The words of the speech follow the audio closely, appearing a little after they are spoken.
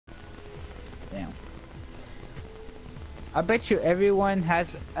I bet you everyone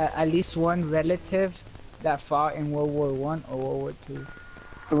has at least one relative that fought in World War One or World War Two.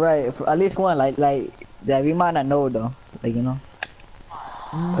 Right, at least one, like that we might not know though, like you know.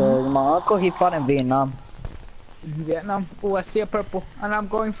 Mm-hmm. Cause my uncle he fought in Vietnam. Vietnam. Oh, I see a purple, and I'm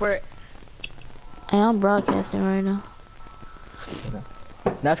going for it. Hey, I'm broadcasting right now.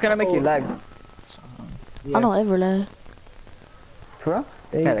 That's gonna make you Oh, lag. I yeah. don't ever lag. Bro,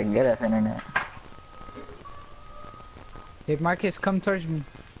 they gotta get us internet. Hey, Marcus, come towards me.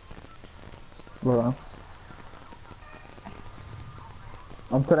 Bro,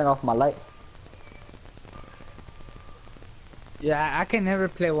 I'm putting off my light. Yeah, I can never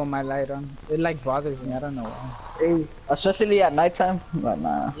play with my light on. It like bothers me. I don't know why. Hey, especially at nighttime. But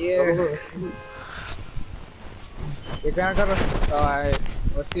nah. Yeah. You're gonna go to... Alright.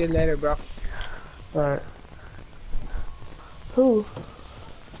 We'll see you later, bro. Alright. Who?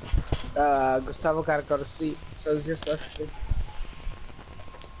 Gustavo gotta go to sleep. So it's just us three.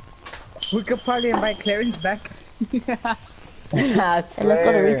 We could probably invite Clarence back. I Hey, let's go to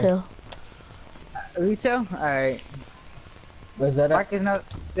swear. retail. Retail? Alright. Where's that at? Marcus, no.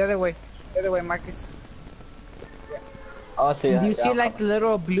 The other way. The other way, Marcus. Oh, I see. Do you Yeah, see I'm like the coming.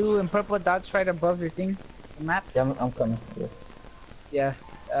 little blue and purple dots right above your thing? The map? Yeah, I'm coming. Yeah.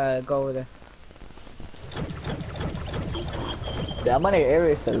 Yeah. Go over there. Yeah, I'm on the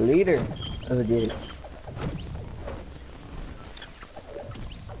area, it's a leader. Let's get it.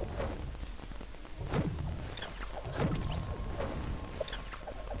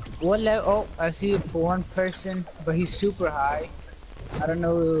 What level? Oh, I see one person, but he's super high. I don't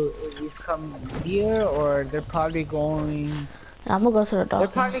know if he's come here or they're probably going. I'm gonna go to the They're doctor.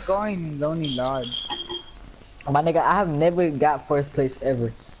 probably going Lonely Lodge. My nigga, I have never got first place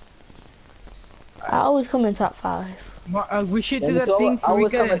ever. I always come in top 5. We should Yeah, do me that too. thing I for we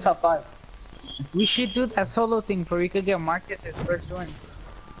always come in could. top 5. We should do that solo thing for we could get Marcus his first win.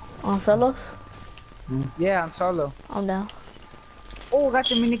 On solos? Yeah, I'm solo. I'm down. Oh, got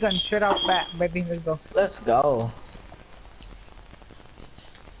the minigun. Straight out back, baby. Let's go. Let's go.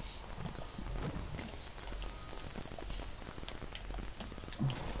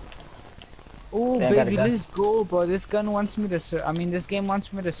 Oh, Yeah, I got a baby, gun. let's go, bro. This gun wants me to I mean, this game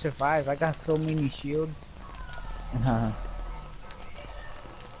wants me to survive. I got so many shields.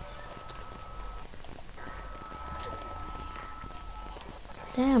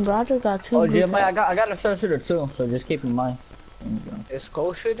 Damn, bro, I just got 2 Oh, blue Jeremiah, taps. I got a sharpshooter too, so just keep in mind. A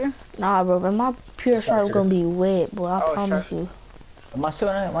skull shooter? Nah, bro, but my pure sharp gonna be wet, boy. I Oh, promise you. Am I still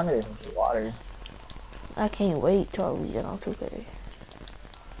in it? My nigga, water. I can't wait till we get on 2K.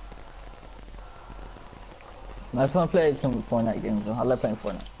 I just wanna play some Fortnite games though. I love playing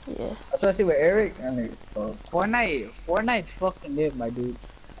Fortnite. Yeah. Especially with Eric and Fortnite's fucking lit, my dude.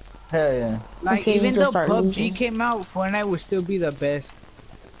 hell yeah. Like, Until you even just though start PUBG losing. came out, Fortnite would still be the best.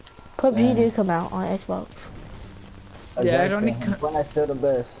 PUBG Yeah. did come out on Xbox. Yeah, it Exactly. only Fortnite's still the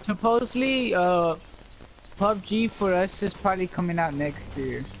best. supposedly, PUBG for us is probably coming out next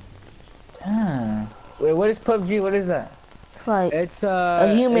year. Ah. Wait, what is PUBG? What is that? It's like It's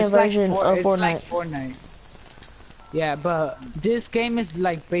a human it's version like of it's Fortnite. like Fortnite. Yeah, but this game is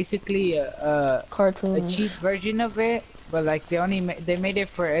like basically a Cartoon. cheap version of it, but like they made it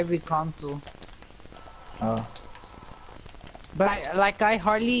for every console. Oh. But I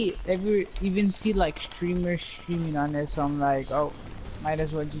hardly ever even see like streamers streaming on it, so I'm like, oh, might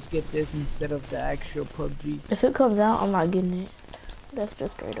as well just get this instead of the actual PUBG. If it comes out, I'm not getting it. That's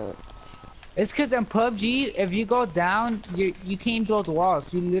just straight up. It's cause in PUBG, if you go down, you can't build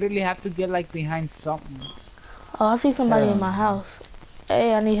walls. You literally have to get like behind something. Oh, I see somebody Yeah. in my house.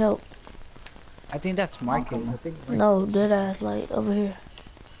 Hey, I need help. I think that's Marcus. I think. No, dead ass, like over here.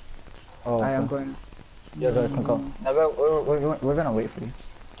 Oh. I am Okay. going. Yeah, go. Now we're gonna wait for you.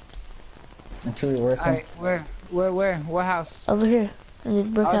 Until you work. Alright, where? What house? Over here. In this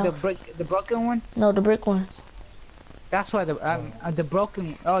brick Oh, house. the broken one. No, the brick one. That's why the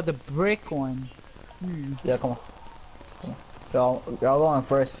broken. Oh, the brick one. Hmm. Yeah, come on. Y'all going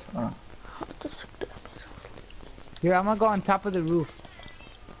first. Here, I'm gonna go on top of the roof.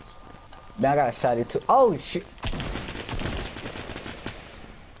 Then I got a shotty too. Oh shit.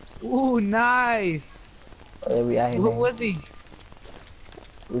 Ooh, nice. Oh, yeah, we out here. Who man. was he? It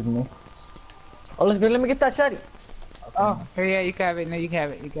was me. Oh, let's go. Let me get that shotty. Oh, here, yeah, you can have it. No, you can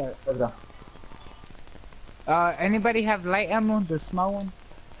have it. You can have it. Let's go. Anybody have light ammo? The small one?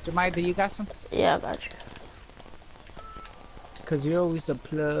 Jemai, do you got some? Yeah, I got you. Cause you're always the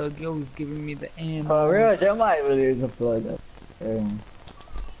plug. You're always giving me the ammo. For real, Jeremiah really is a plug. Yeah,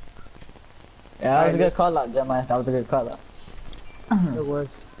 that was a good call out, Jeremiah. That was a good call out. It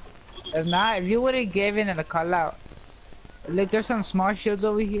was. If not, if you would have given it a call out, Look, there's some small shields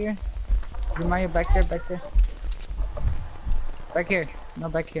over here. Jeremiah, back there, back there. Back here. No,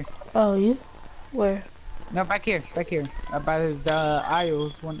 back here. Oh, you? Where? No, back here, back here. By the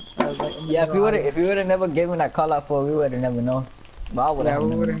aisles, one right in the Yeah, middle aisle. if you would have never given that call out for, we would have never known. But I would Yeah, have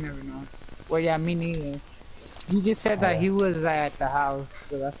we would never have known. never known. Well, yeah, me neither. You just said that he was at the house,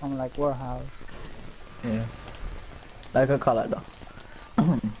 so that's why I'm like, what house? Yeah. Like a call out though.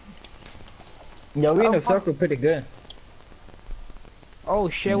 Yo, we in Oh, the fuck. circle pretty good. Oh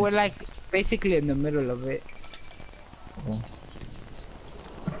shit, Yeah. we're like basically in the middle of it. Oh.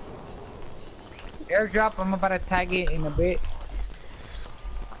 Airdrop, I'm about to tag it in a bit.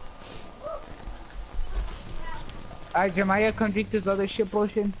 Alright, Jeremiah, come drink this other shit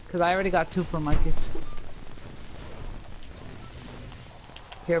potion, cause I already got 2 for Marcus.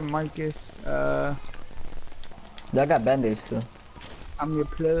 Here, Marcus, I got band-aids too. I'm your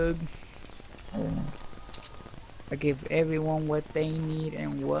plug. Yeah. I give everyone what they need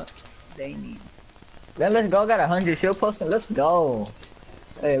and what they need. Then let's go, got 100 shield posting, let's go.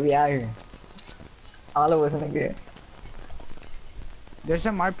 Hey, we out here. All of us nigga. There's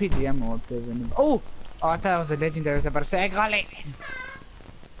some RPG ammo up there. Oh! Oh, I thought it was a legendary. I was about to say, I got it!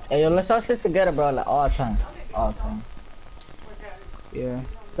 Hey, yo, let's all sit together, bro, like all the time. All the time. Yeah.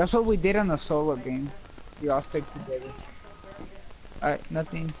 That's what we did on the solo game. We all stick together. Alright,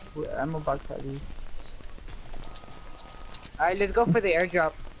 nothing. I'm about to leave. Alright, let's go for the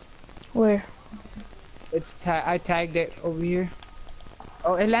airdrop. Where? It's I tagged it over here.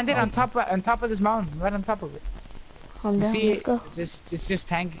 Oh, it landed on top of this mountain, right on top of it. I'm You down. see Let's it? go. It's just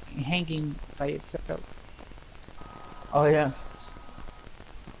hanging by itself. Oh, yeah.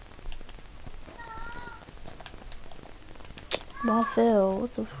 Ball fell.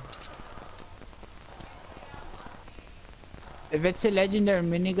 What the? If it's a legendary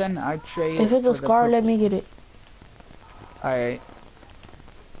minigun, I'd trade it If it's a for the scar, let purple. me get it. Alright.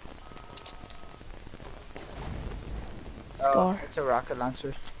 Oh, Scar. it's a rocket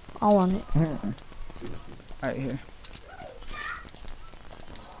launcher. I want it. Right here.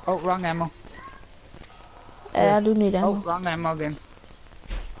 Oh, wrong ammo. Hey, I do need Oh, ammo. wrong ammo again.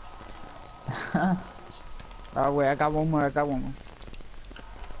 Oh wait, I got one more.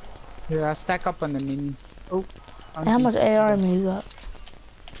 Here, I'll stack up on the mini. Oh, Hey, how much AR ammo you got?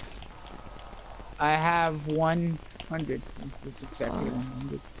 I have 100. It's exactly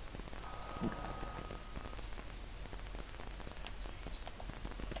 100.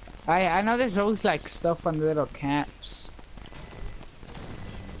 I know there's always like stuff on the little camps.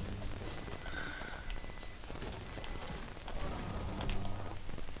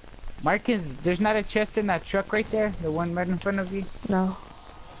 Marcus, there's not a chest in that truck right there? The one right in front of you? No.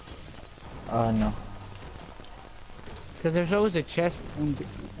 No. Because there's always a chest in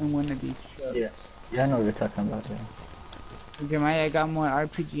one of these trucks. Yes. Yeah, I know what you're talking about, yeah. Jeremiah, I got more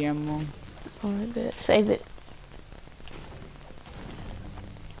RPG ammo. Alright, bet. Save it.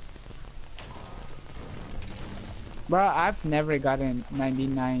 Bro, I've never gotten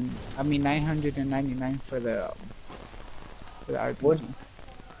 999 for the RPG. What?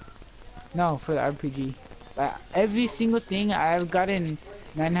 No, for the RPG. Every single thing I've gotten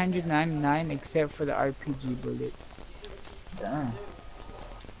 999 except for the RPG bullets. Damn.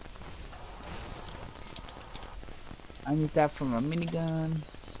 I need that from a minigun.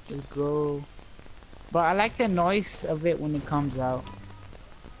 Let's go. But I like the noise of it when it comes out.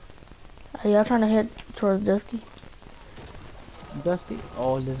 Are y'all trying to head towards Dusty? Dusty?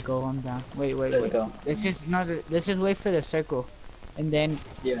 Oh, let's go. I'm down. Wait. Let's go. Let's just let's just wait for the circle, and then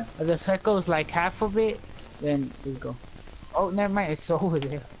Yeah. if the circle is like half of it, then let's go. Oh, never mind. It's over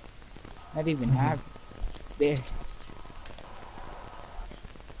there. Not even half. It's there.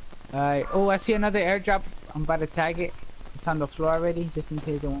 Alright. Oh, I see another airdrop. I'm about to tag it. It's on the floor already, just in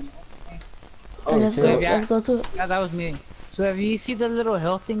case I want. Oh, let's go. shit. Yeah. Let's go to it. Yeah, that was me. So if you see the little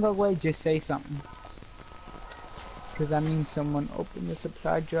hill thing away, just say something. Cause that means someone opened the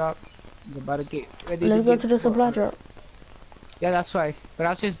supply drop. Is about to get ready. Let's go get to the supply drop. Yeah, that's why. But I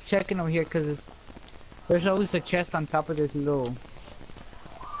was just checking over here because there's always a chest on top of this little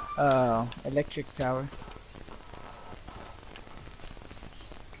electric tower.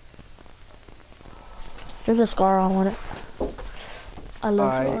 There's a scar on it. I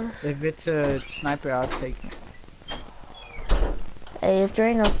love Alright, scars. if it's a sniper, I'll take it. Hey, if there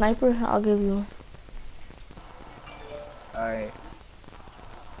ain't no sniper, I'll give you one. Alright.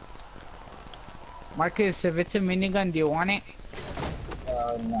 Marcus, if it's a minigun, do you want it?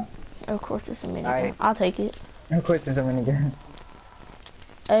 No. Of course it's a minigun. Alright. I'll take it. Of course there's a minigun.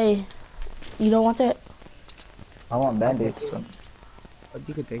 Hey, you don't want that? I want band-aids. So. But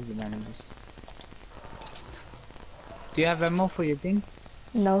you could take the bandages. Do you have ammo for your thing?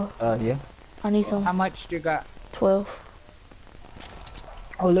 No, Yeah. I need How some. much do you got? 12.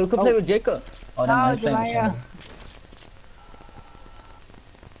 Oh, look, we can play Oh. with Jacob. Oh, no, Oh, he's playing with Jemaya. somebody.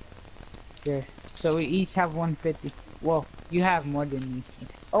 Here. So we each have 150. Well, you have more than me.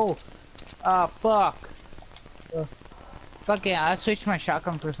 Oh. Fuck. Fuck it. I switched my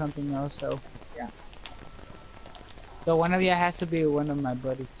shotgun for something else, so. Yeah. So one of you has to be one of my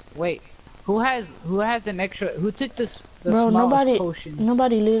buddies. Wait. Who has an extra? Who took the Bro, smallest potions?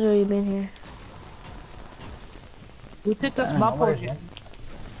 nobody literally been here. Who took the Damn, small nobody's here. potions?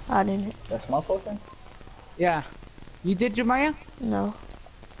 I didn't. The small potion? Yeah. You did, Jemaya? No.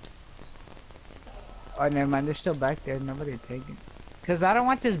 Oh, never mind. They're still back there. Nobody taking. Cause I don't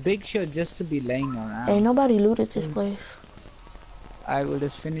want this big shield just to be laying around. Ain't nobody looted this place. I will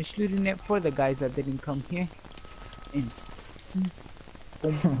just finish looting it for the guys that didn't come here.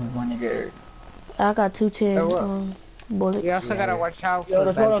 When you get... I got 210 Oh, what? bullets. We also gotta watch out Yo, for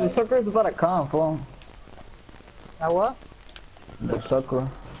the photo, bad the guys. sucker's about to come, fool. Now what? The sucker.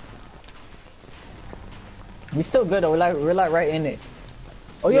 We still good though, we're like right in it.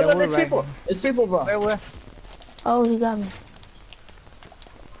 Oh, Yeah, yo, look, we're there's right people. There's people, bro. Where? Oh, he got me.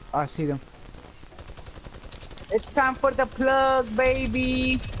 Oh, I see them. It's time for the plug,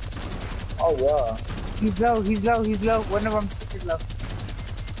 baby. Oh, yeah. He's low. One of them is low.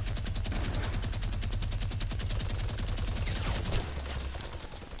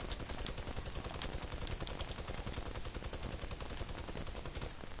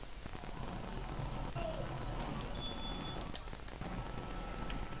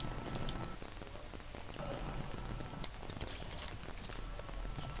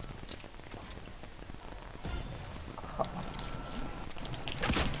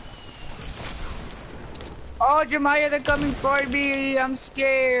 Oh, Jemaya, they're coming for me. I'm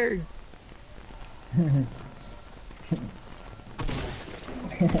scared.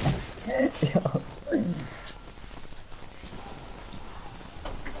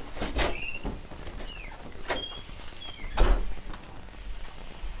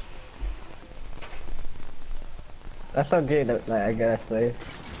 That's so good, like, I gotta say.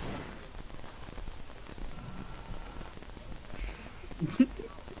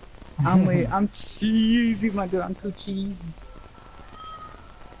 I'm cheesy, my dude. I'm too cheesy.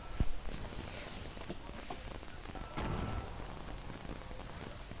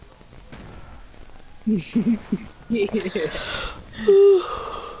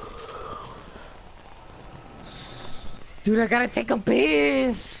 Dude, I gotta take a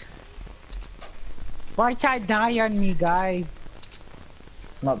piss. Watch I die on me, guys.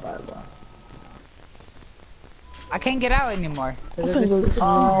 Not bad, bro. I can't get out anymore. I'm finna go get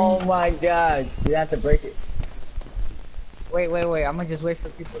Oh my god, you have to break it. Wait. I'm gonna just wait for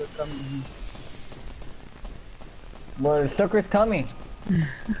people to come in Well, the sucker's coming.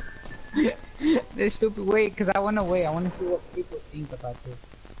 here. They're stupid. Wait, cause I wanna wait. I wanna see what people think about this.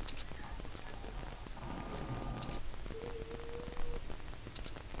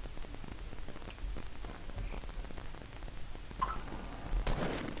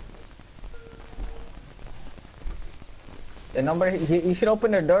 The number, you should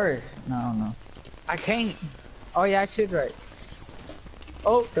open the doors. No. I can't. Oh yeah, I should right.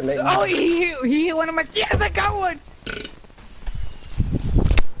 Oh, Too late so, now. oh, he hit one of my. Yes, I got one.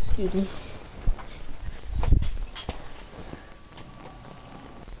 Excuse me.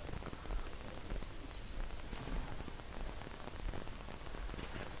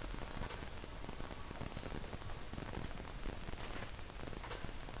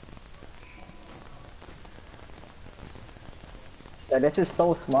 Yeah, this is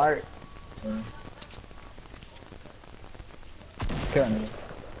so smart. Killing me.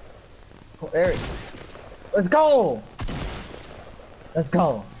 Oh, Eric. Let's go! Let's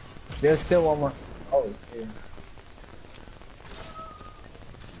go. There's still one more. Oh, shit.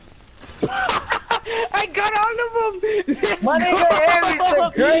 I got all of them. Let's My go. nigga Eric's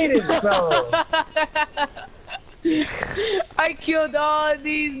the greatest, bro. I killed all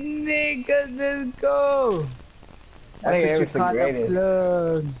these niggas. Let's go. I think Eric's the call greatest.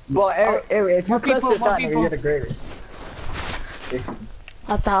 plug. Boy, Eric, if you more clutch people, this more out, nigga, people. you're the greatest.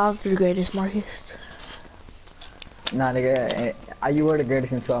 I thought I was the greatest, Marcus. Nah, nigga, you were the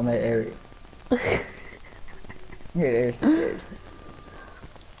greatest until I met Eric. Yeah, Eric's the greatest.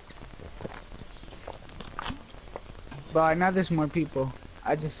 But now there's more people.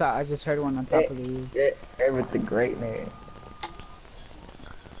 I just heard one on top of the roof. Yeah, Eric's the great man.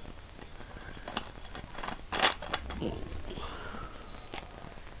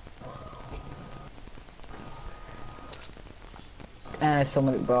 And so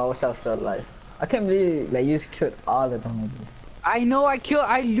many, bro. I wish I was still alive. I can't believe like you just killed all of them. I know I killed.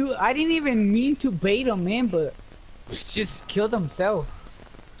 I didn't even mean to bait him in, but just killed himself.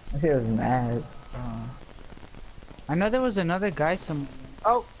 He was mad. I know there was another guy somewhere.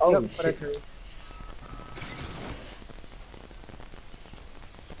 Oh, Oh yep, shit.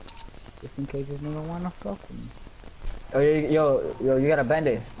 Just in case this nigga wanna fuck with me. Oh, yo, you got a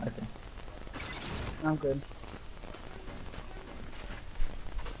band-aid. Okay. I'm good.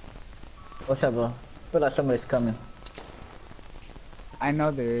 What's up, bro? I feel like somebody's coming. I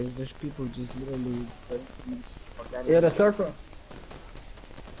know there is. There's people just literally. Fuck out of Yeah, here. the surfer.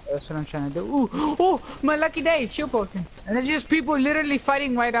 That's what I'm trying to do. Ooh, oh, my lucky day, shield potion. And there's just people literally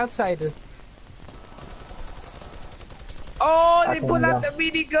fighting right outside it. Oh, I they can pull out go. the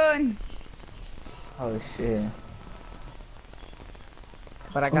BD gun. Oh shit.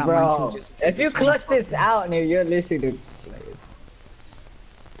 But I got mine Bro, too. Just if you clutch this out, nigga, you're listening to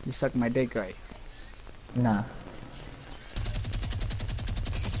you suck my dick, right? Nah.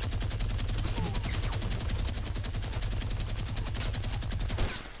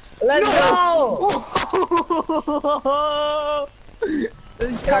 Let's go!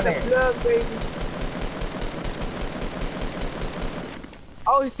 Come here. Baby.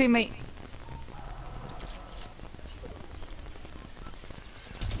 Oh, his teammate.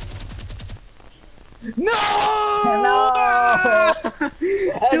 No! No!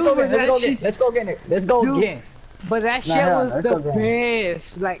 Dude, Let's go get it. Let's go Dude, again. but that Nah, shit hell, was let's the go again.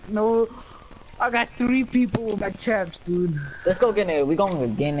 best. Like, no, I got 3 people with my traps, dude. Let's go get it. We going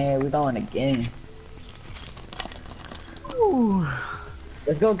again there. We going again. Ooh.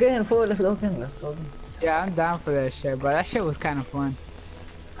 Let's go again, fool. Let's go again. Let's go again. Yeah, I'm down for that shit, but that shit was kind of fun.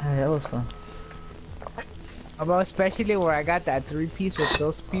 Hey, that was fun. About especially where I got that 3-piece with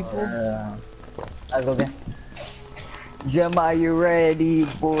those people. Let's go again. Gemma, you ready,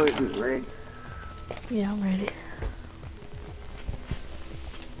 boy? You ready? Yeah, I'm ready.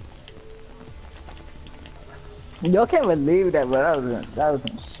 Y'all can't believe that, bro. That was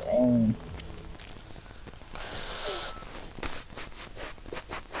insane.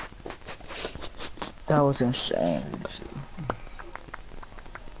 That was insane.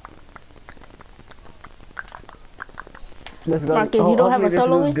 Let's go. Marcus, you don't have a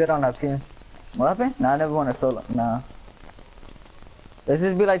solo win? Good on our team. What happened? Nah, I never won a solo. Nah. Let's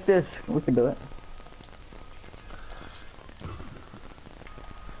just be like this. We can do it.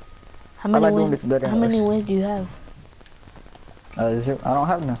 How many like doing wins? this better How than many us. wins do you have? I don't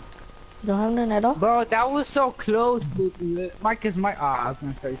have none. You don't have none at all? Bro, that was so close, dude. Marcus, I was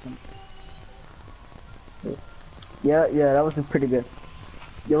gonna say something. Yeah, that was pretty good.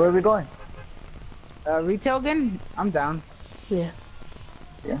 Yo, where are we going? Retail again? I'm down. Yeah.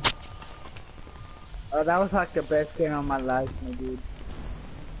 Yeah. That was like the best game of my life, my dude.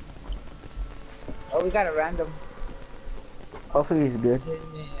 Oh, we got a random. Hopefully he's good.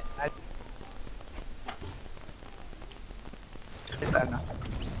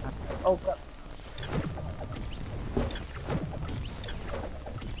 Oh, God.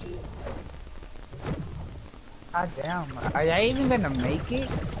 God damn. Are y'all even gonna make it?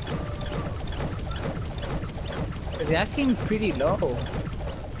 'Cause that seems pretty low.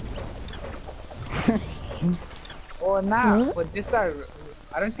 Or not, What? but just our...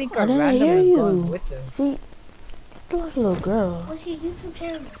 I don't think I our didn't random hear is you. going with us. See, you're like a little girl. What's your YouTube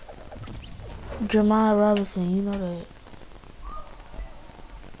channel? Jeremiah Robinson, you know that.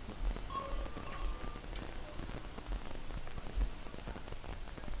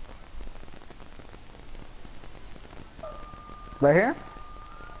 Right here?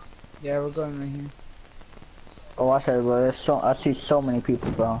 Yeah, we're going right here. Oh, I said, bro. I see so many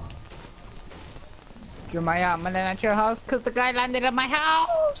people, bro. Jeremiah, I'm landing at your house because the guy landed at my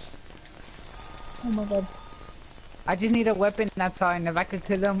house. Oh my god. I just need a weapon, that's all. And if I could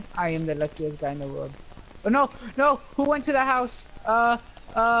kill him, I am the luckiest guy in the world. Oh no! Who went to the house?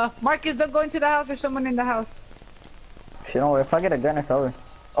 Marcus, don't go into the house. There's someone in the house. Shit, don't worry. If I get a gun, it's over.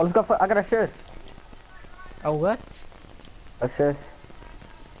 Oh, let's go. I got a chest. A what? A chest.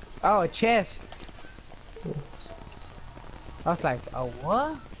 Oh, a chest. I was like, a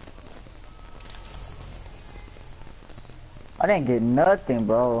what? I didn't get nothing,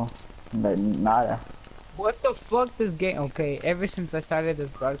 bro. Nada. What the fuck this game? Okay, ever since I started this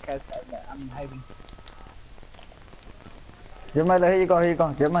broadcast, I'm hiding. Jeremiah, here you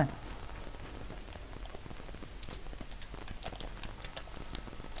go. Jeremiah.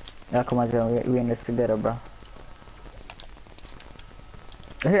 Yeah, come on, Jeremiah. We in this together, bro.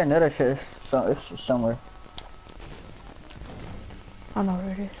 I hear another chest. So it's somewhere. I know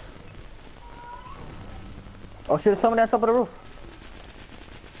where it is. Oh shit, somebody on top of the roof.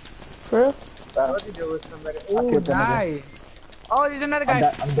 For real? told you there was somebody. I Ooh, killed the nigga. nice. Oh, there's another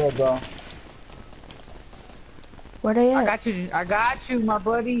guy. I'm dead, bro. Where they I at? got you. I got you, my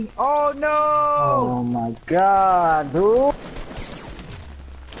buddy. Oh no! Oh my god, dude.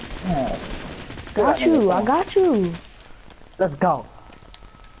 Yeah. Kill that Got nigga, you. come I on. got you. Let's go.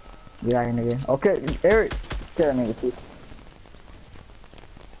 Get out of here, nigga. Okay, Eric. Kill that nigga, too.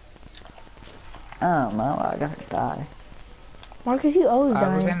 Oh, man, I gotta die. Marcus, you always We're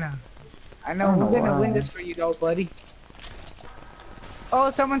dying. gonna. I I know don't know we're gonna win why. this for you, though, buddy.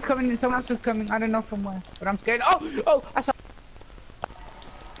 Oh, someone's coming. Someone else is coming. I don't know from where, but I'm scared. Oh, oh! I saw.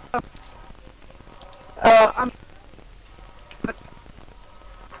 I'm.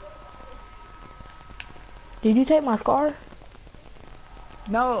 Did you take my scar?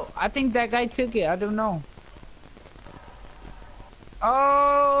 No, I think that guy took it. I don't know.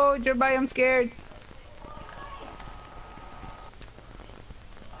 Oh, Jeremiah, I'm scared.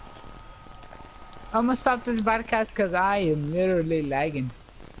 I'm gonna stop this broadcast because I am literally lagging.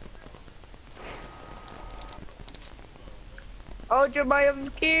 Oh, Jeremiah, I'm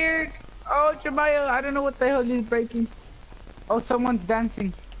scared. Oh, Jeremiah, I don't know what the hell is breaking. Oh, someone's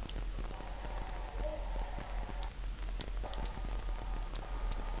dancing.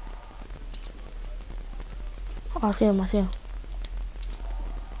 Oh, I see him. I see him.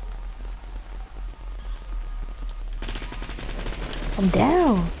 I'm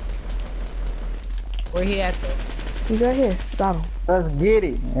down. Where he at though? He's right here. Got him. Let's get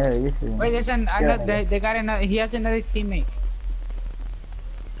it. Yeah, you see. Wait, there's an. I Yeah, know they got another. He has another teammate.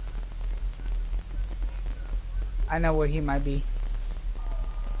 I know where he might be.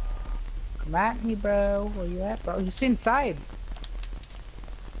 Come at me, bro. Where you at, bro? He's inside.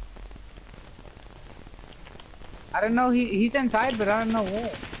 I don't know. He's inside, but I don't know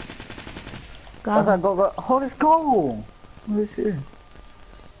where. Got him. Go, go. Oh, let's go. Holy shit.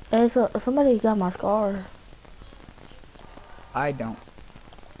 Hey, so somebody got my scar. I don't.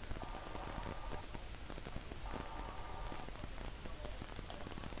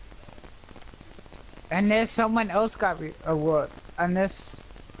 Unless someone else got or what? Unless,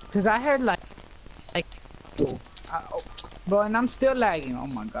 cause I heard like, oh, bro, and I'm still lagging. Oh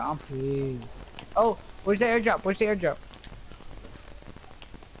my god, please. Oh, where's the airdrop? Where's the airdrop?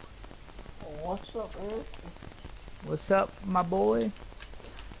 What's up, Eric? What's up, my boy?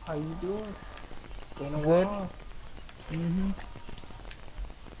 How you doing? Been a Good. while.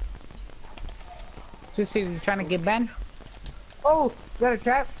 Just see you trying to get banned. Oh, got a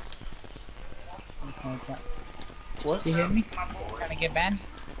trap. What? You hear me? Trying to get banned?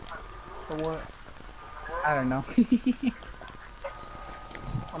 For what? I don't know.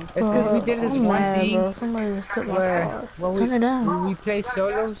 I'm It's cause we did this I'm one mad, thing bro. Somebody just took my where scar. well, Turn it down. we play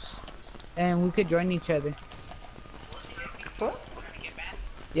solos and we could join each other. What?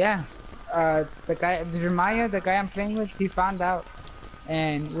 Yeah. The guy, Jeremiah, the guy I'm playing with, he found out,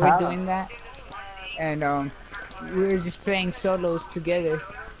 and we're How? doing that, and we were just playing solos together.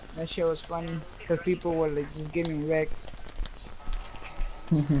 That shit was funny because people were like just getting wrecked.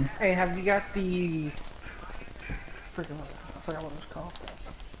 Hey, have you got the... I forgot what it's called.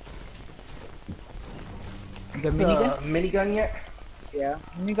 The minigun? Minigun yet? Yeah.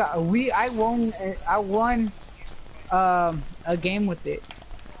 I won a game with it.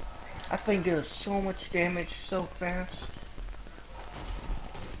 I think there's so much damage so fast.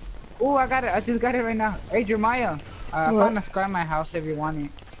 Oh, I got it. I just got it right now. Hey, Jeremiah, I What? found a scar in my house if you want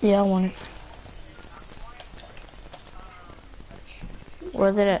it. Yeah, I want it.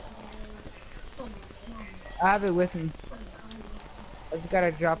 Where's it at? I have it with me. I just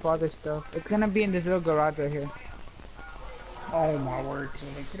gotta drop all this stuff. It's gonna be in this little garage right here. Oh my word,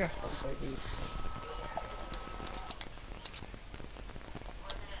 man. Get that stuff, baby.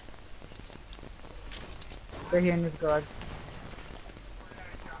 Right here in this garage.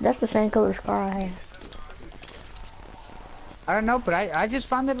 That's the same color scar I had. I don't know, but I just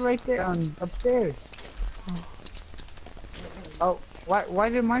found it right there on upstairs. Oh, why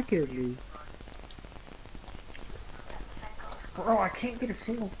did Marcus leave? Bro, I can't get a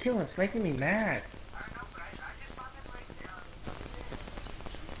single kill. It's making me mad.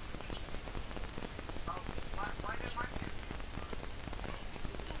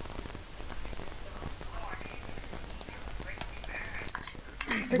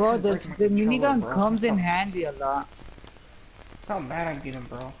 Bro, the Break my minigun controller, bro. comes in handy a lot. How mad I'm getting,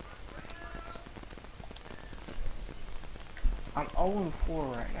 bro. I'm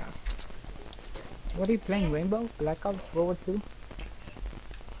 0-4 right now. What are you playing, Rainbow? Black Ops World War 2?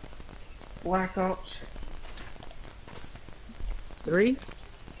 Black Ops. 3?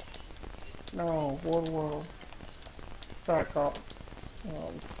 No, World War. Black Ops.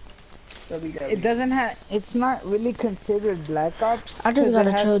 It WW. doesn't have. It's not really considered Black Ops I just because it got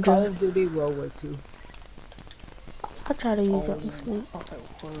a has Call charger. of Duty World War II. I try to use Oh, it to sleep.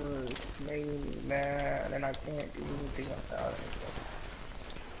 my word. Making me mad, and I can't do anything about it.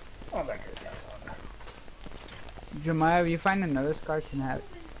 Oh, that could down. Jeremiah, if you find another scar, can have it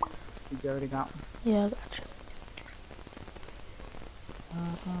since you already got one. Yeah, I got you.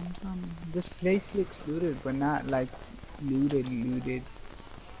 This place looks looted, but not like looted.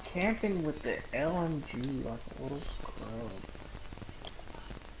 Camping with the LMG like a little scrub.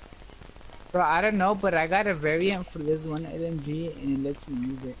 Bro, I don't know, but I got a variant for this one LMG and it lets me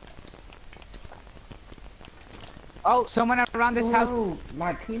use it. Oh, someone around this house, Bro,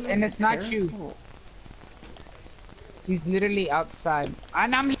 my teammate and is it's not you. terrible. He's literally outside,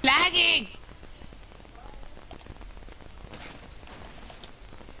 and I'm lagging.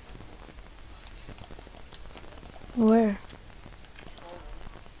 Where?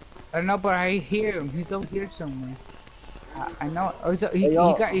 I don't know, but I hear him. He's over here somewhere. I know. Oh, he Hey,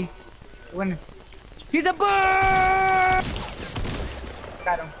 yo. got he, when he's a bird.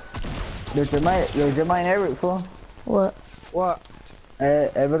 Got him. Yo, Jeremiah and Eric, fool. What? What? Hey,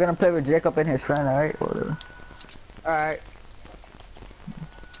 we're gonna play with Jacob and his friend, alright? Whatever. All right.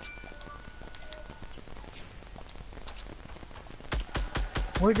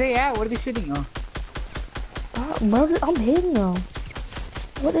 Where they at? What are they shooting? Oh. Bro, I'm hitting them.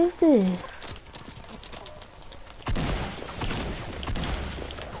 What is this?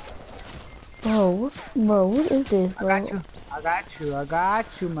 Bro, what is this, bro? I got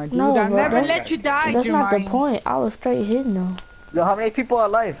you, my dude. No, I'll bro, never that's- let you die, That's not the Jermaine. point. I was straight hitting them. Yo, how many people are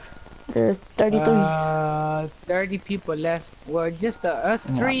alive? There's 33. 30 people left. Well, just us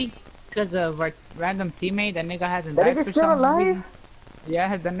three, because of our random teammate. That nigga hasn't That died nigga's for still some alive? reason.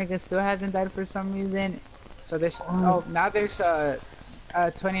 Yeah, that nigga still hasn't died for some reason. So there's now there's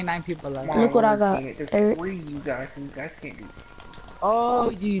 29 people left. My Look what I word, got, teammate, There's Eric. 3 of you guys, and you guys can't do. Oh,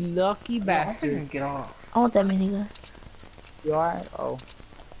 you lucky No, I'm bastard! finna get off. I want that minigun. You are? Oh.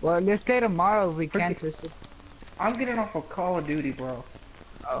 Well, let's play tomorrow if we can. Forget- To I'm getting off of Call of Duty, bro.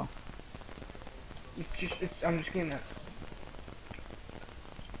 Oh. I'm just getting that.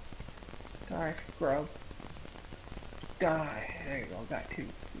 Die, scrub. Die. There you go. Got 2.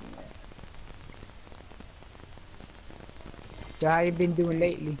 So how you been doing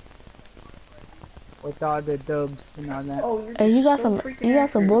lately? With all the dubs and all that. Oh, you're Hey, you just got so some- freaking you got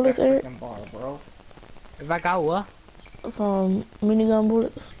some accurate with bullets, that Eric? freaking bar, bro. If I got what? Some minigun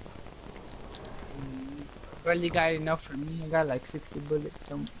bullets. Barely got enough for me. I got like 60 bullets,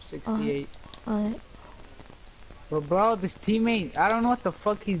 some 68. Alright. But bro, this teammate, I don't know what the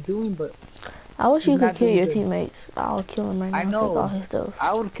fuck he's doing, but I wish He's you could not kill doing your good. teammates. I'll kill him right now. I know. Take all his stuff.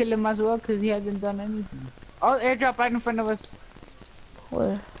 I would kill him as well because he hasn't done anything. Oh, airdrop right in front of us.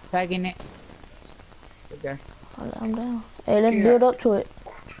 Where? Tagging it. Right there. I'm down. Hey, let's Yeah. build up to it.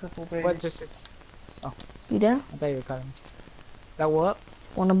 Triple baby. What just? You down? I thought you were calling me. That what?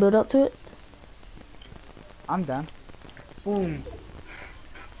 Wanna build up to it? I'm done. Boom.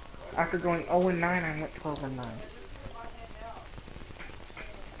 After going 0-9, I went 12-9.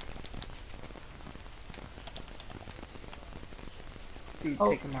 Dude,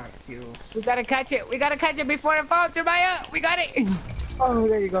 Oh. taking my kills. We gotta catch it. We gotta catch it before it falls, Jeremiah. We got it. Oh,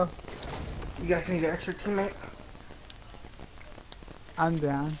 there you go. You guys need an extra teammate? I'm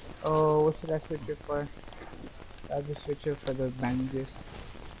down. Oh, what should I switch it for? I'll just switch it for the bandages.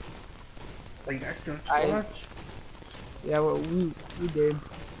 Are you guys doing I- so much? Yeah, well, we did.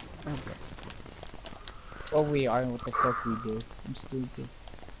 Okay. Well, we are. What the fuck we did? I'm stupid.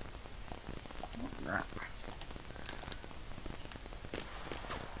 Right.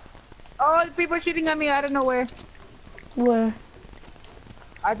 Oh, people are shooting at me. I don't know where. Where?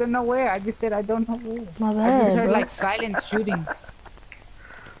 I don't know where. I just said I don't know where. My I bad, just heard bro. like silent shooting.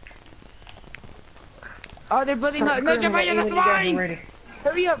 Oh, they're building up. No, Jeremiah, that's mine. Ready.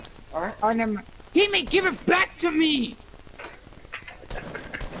 Hurry up. Alright. Oh, never mind. Teammate, give it back to me.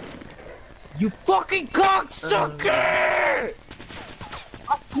 You fucking cocksucker!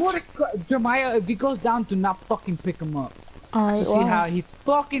 I swear to God, Jeremiah, if he goes down, do not fucking pick him up. Alright, To see how he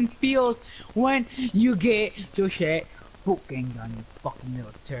fucking feels when you get your shit fucking on you fucking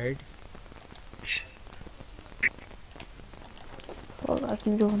little turd. Fuck, I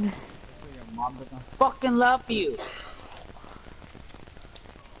keep doing it. Your mom doesn't fucking love you.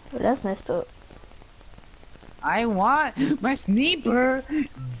 But that's messed up. I want my sniper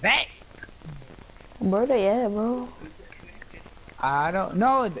back. Where they at, bro? I don't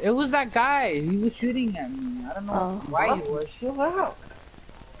know. It was that guy. He was shooting at me. I don't know why he was. Chill out.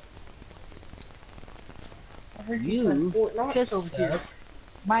 I heard you You playing Fortnite piss over here. off.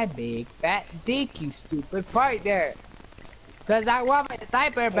 My big fat dick, you stupid part there. Cause I want my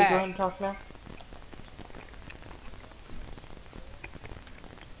sniper Hey, go ahead back. and talk now.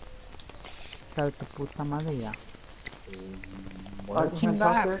 Sabe tu puta madre ya. Alright, Oh, go ahead and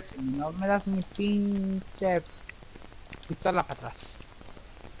talk, chingar. Eric. Si no me das mi pinche pistola para atrás.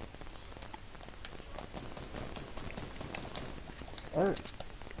 Eric.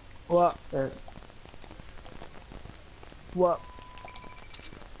 What? Eric. What?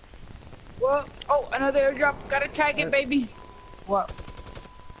 What? Oh, another airdrop. Gotta tag it, Eric. baby. What?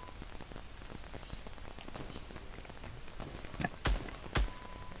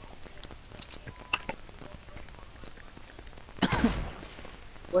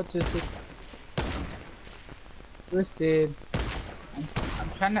 What is it? Twisted.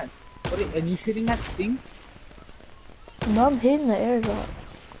 I'm trying to. Are you shooting at the thing? No, I'm hitting the airdrop.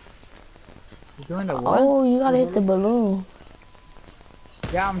 You're doing the what? Oh, you gotta hit the Mhm. balloon.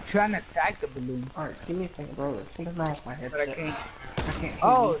 Yeah, I'm trying to tag the balloon, Alright, give me a second, bro. Something's wrong with my but I headset. can't. I can't hear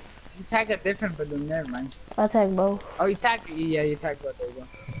Oh, you. you tag a different balloon. Never mind. I tag both. Oh, you tagged. Yeah, you tagged both. There you go.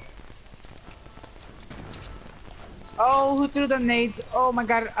 Oh, who threw the nades? Oh my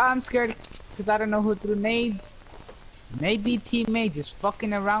god, I'm scared because I don't know who threw nades. Maybe teammate just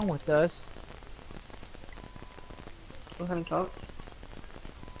fucking around with us. Go ahead and talk.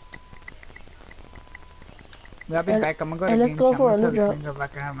 Yeah, I'll be And- back. I'm gonna go to and let's game go chat. for I'm a gonna tell loot this drop. thing go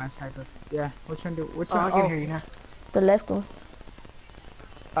back and have my sniper. Yeah, which one do? Which Oh, one? I can Oh, hear you now. The left one.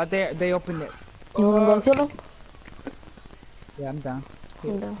 they opened it. You wanna go kill him? Yeah, I'm down.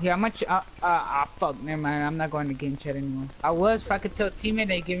 I'm down. Yeah, how much? Fuck, never mind. I'm not going to game chat anymore. I was, if I could tell teammate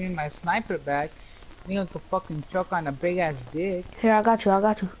they give me my sniper back, nigga could fucking choke on a big ass dick. Here, I got you. I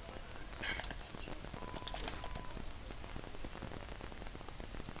got you.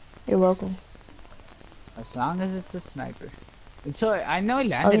 You're welcome. As long as it's a sniper. And so I know he Oh,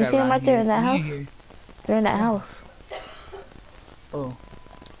 landed you see him around right there here, in that near house? here. They're in that house. Oh,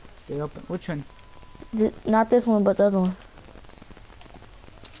 they open. Which one? Not this one, but the other one.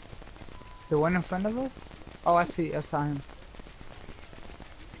 The one in front of us? Oh, I see. I saw him.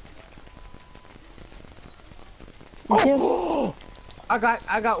 You see him? Oh, I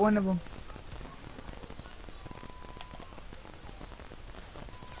got one of them.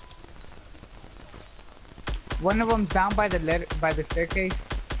 One of them's down by the staircase.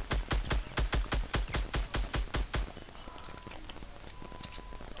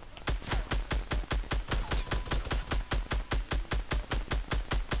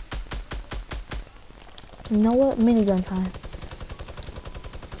 You know what? Minigun time.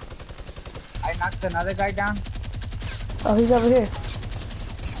 I knocked another guy down. Oh, he's over here.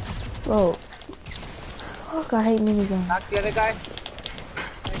 Bro. Fuck, I hate miniguns. Knocked the other guy.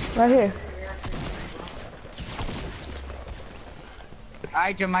 Right here.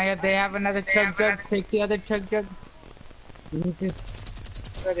 Alright, Jemiah, they have another chug jug. Take the other chug jug. You need to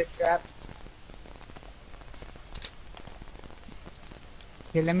throw the trap.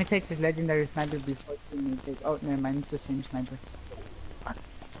 Here, let me take this legendary sniper before you take. Oh, never mind, it's the same sniper.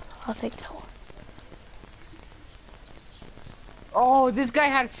 I'll take that one. Oh, this guy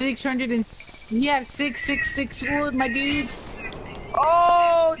had 600 and he had 666 wood, my dude.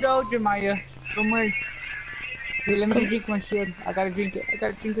 Oh no, Jemiah, don't worry. Here, let me just drink my shield. I gotta drink it. I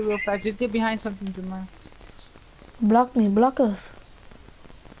gotta drink it real fast. Just get behind something, Jemiah. Block me, block us.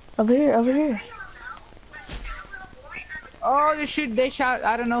 Over here, over here. Oh, they shot.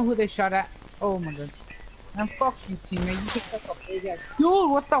 I don't know who they shot at. Oh my god. Man, fuck you, teammate. You picked up a big ass.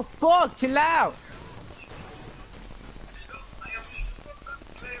 Dude, what the fuck? Chill out.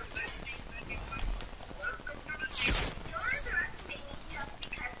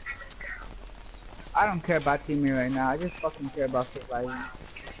 I don't care about teammate right now. I just fucking care about surviving.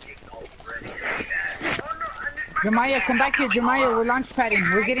 Jemiah, come back here, Jemiah. We're launch padding.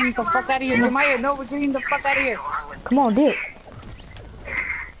 We're getting the fuck out of here, Jemiah. No, we're getting the fuck out of here. Come on, Dick.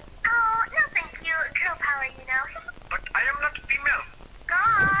 Oh, no thank you. Girl power, you know. But I am not female.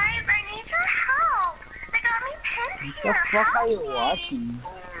 Guys, I need your help. They got me pinned The here. fuck are you Help me. watching?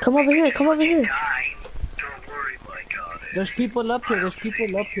 Come over here, come over here. Die. Don't worry, my god. There's people up here. There's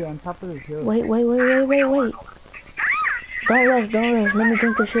people up here on top of this hill. Wait. Don't rush, don't rush. Let me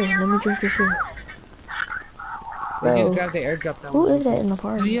drink the shit. Let me drink the shit. We Bro. just grabbed the airdrop that Who one. is that in the Oh,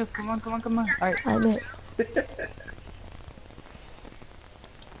 party? yeah, come on, come on, come on. Alright. I bet.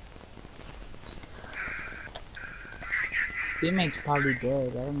 Teammate's probably dead.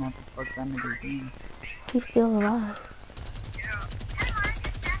 I don't know what the fuck that nigga's doing. He's still alive.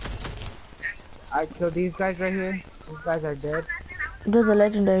 I killed these guys right here. These guys are dead. There's a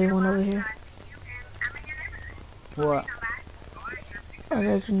legendary one over here. What? A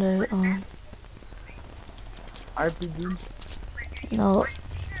legendary, RPG. no,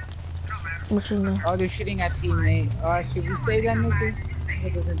 machine gun. Oh, they're shooting at teammate. Should we save that nigga? He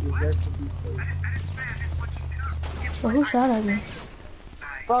doesn't deserve to be saved. But who shot at me?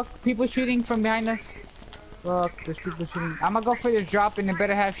 Fuck, people shooting from behind us. Fuck, there's people shooting. I'm gonna go for this drop and it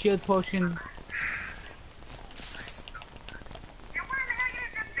better have shield potion.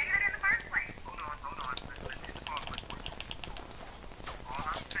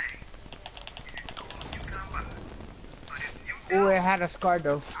 Oh, it had a scar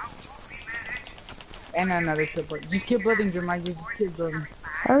though. And another triple. Just keep building, Jeremiah. Just keep building.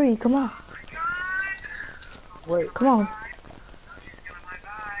 Hurry, come on. Wait, Come on.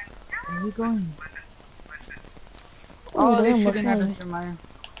 where are you going? Ooh, Oh, they're damn, what's shooting at that? us, Jeremiah.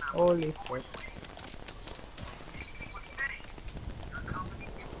 Holy fuck.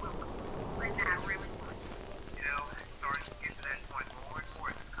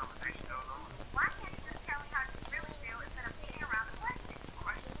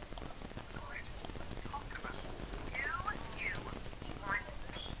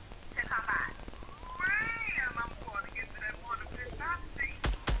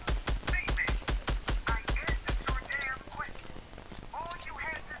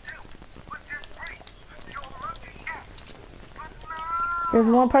 There's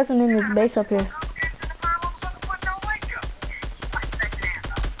one person in this base up here.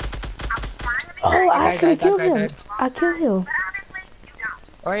 Oh, I actually killed him. I killed him.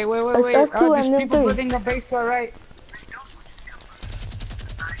 Wait, It's wait. us two There's and them people three. building a base to our right.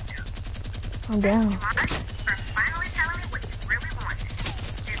 I'm down.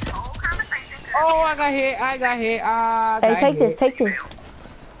 Oh, I got hit. Hey, take this, take this.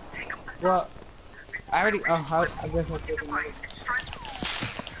 Well, I already. Oh, I guess I'll take another.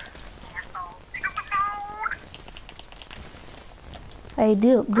 Hey,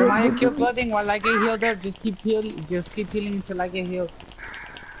 dip. Jeremiah, keep flooding while I get healed up. Just keep healing. Just keep healing until I get healed.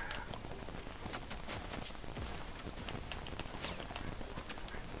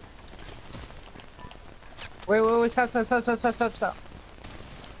 Wait. Stop.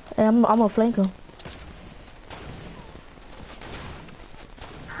 Hey, I'm gonna flank him.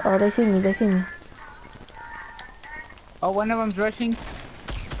 Oh, they see me. Oh, one of them's rushing.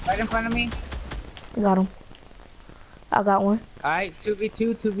 Right in front of me. Got him. I got one. Alright,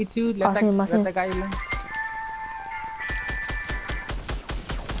 2v2. I see him. Let the guy alone.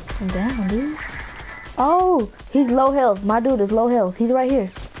 I'm down, dude. Oh, he's low health. My dude is low health. He's right here.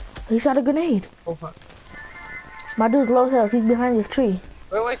 He shot a grenade. Oh fuck. My dude's low health. He's behind this tree.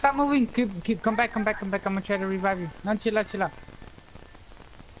 Wait, stop moving. Come back. I'm gonna try to revive you. No, chill out.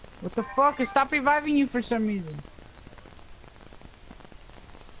 What the fuck? Stop reviving you for some reason.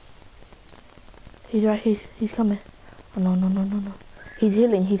 He's right. He's coming. Oh, no. He's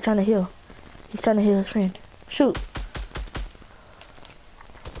healing. He's trying to heal. He's trying to heal his friend. Shoot.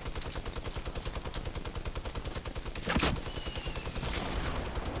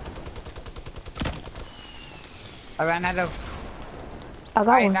 I ran out of. I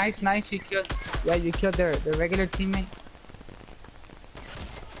got one. Nice. You killed. Yeah, you killed their regular teammate.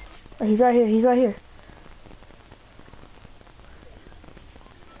 He's right here.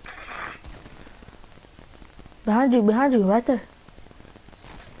 Behind you, right there.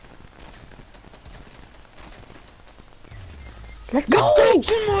 Let's go!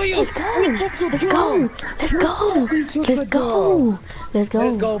 Let's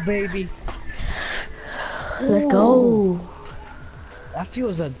go, baby. Let's go. That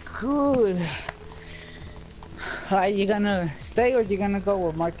feels a good. You gonna stay or you gonna go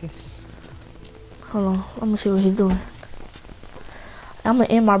with Marcus? Hold on, I'm gonna see what he's doing. I'm gonna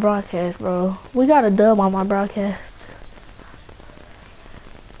end my broadcast, bro. We got a dub on my broadcast.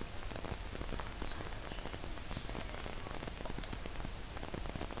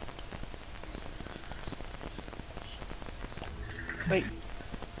 Wait.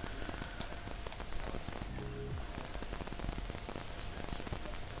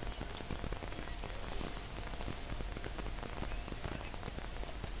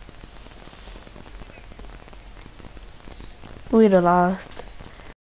 We'd have lost.